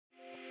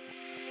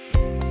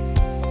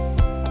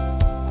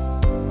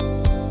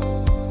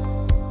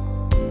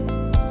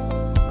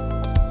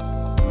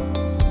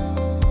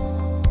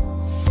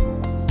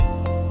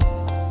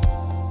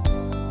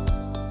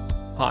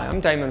I'm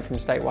Damon from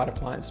Statewide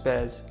Appliance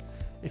Spares.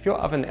 If your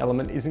oven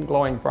element isn't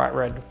glowing bright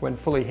red when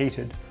fully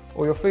heated,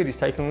 or your food is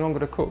taking longer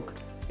to cook,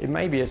 it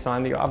may be a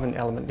sign that your oven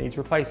element needs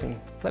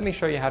replacing. Let me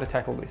show you how to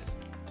tackle this.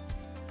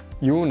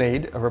 You will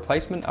need a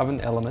replacement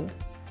oven element,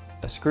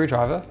 a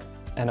screwdriver,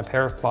 and a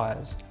pair of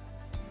pliers.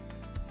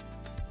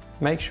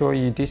 Make sure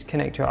you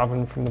disconnect your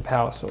oven from the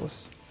power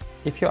source.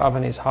 If your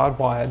oven is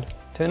hardwired,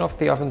 turn off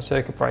the oven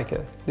circuit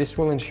breaker. This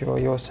will ensure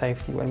your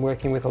safety when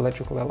working with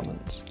electrical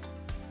elements.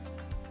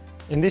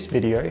 In this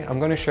video, I'm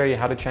going to show you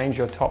how to change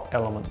your top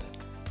element.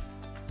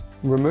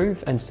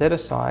 Remove and set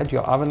aside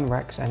your oven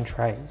racks and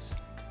trays.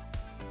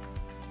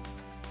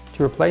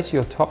 To replace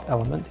your top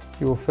element,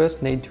 you will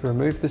first need to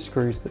remove the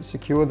screws that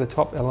secure the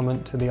top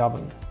element to the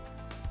oven.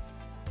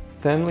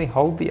 Firmly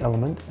hold the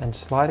element and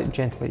slide it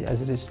gently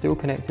as it is still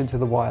connected to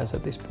the wires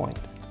at this point.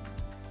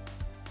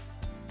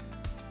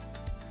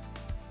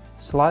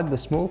 Slide the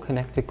small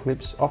connector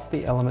clips off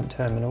the element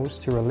terminals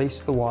to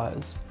release the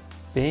wires,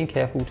 being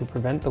careful to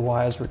prevent the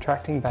wires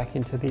retracting back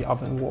into the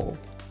oven wall.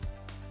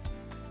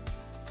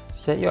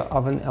 Set your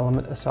oven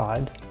element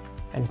aside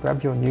and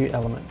grab your new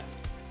element.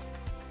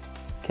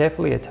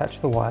 Carefully attach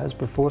the wires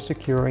before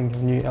securing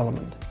your new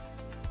element.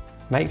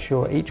 Make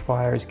sure each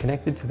wire is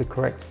connected to the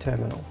correct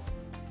terminal.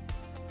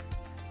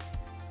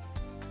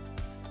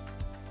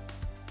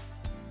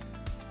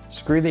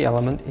 Screw the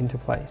element into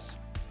place.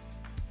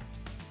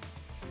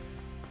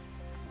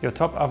 Your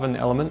top oven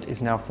element is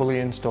now fully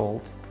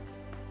installed.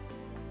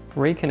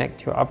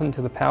 Reconnect your oven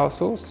to the power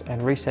source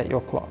and reset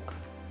your clock.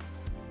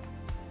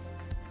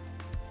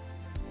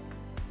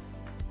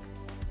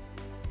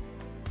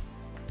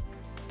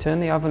 Turn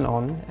the oven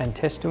on and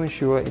test to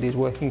ensure it is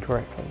working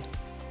correctly.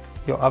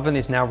 Your oven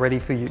is now ready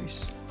for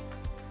use.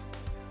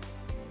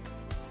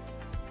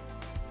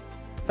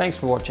 Thanks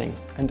for watching,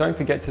 and don't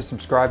forget to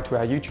subscribe to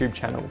our YouTube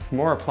channel for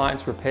more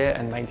appliance repair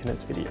and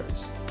maintenance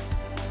videos.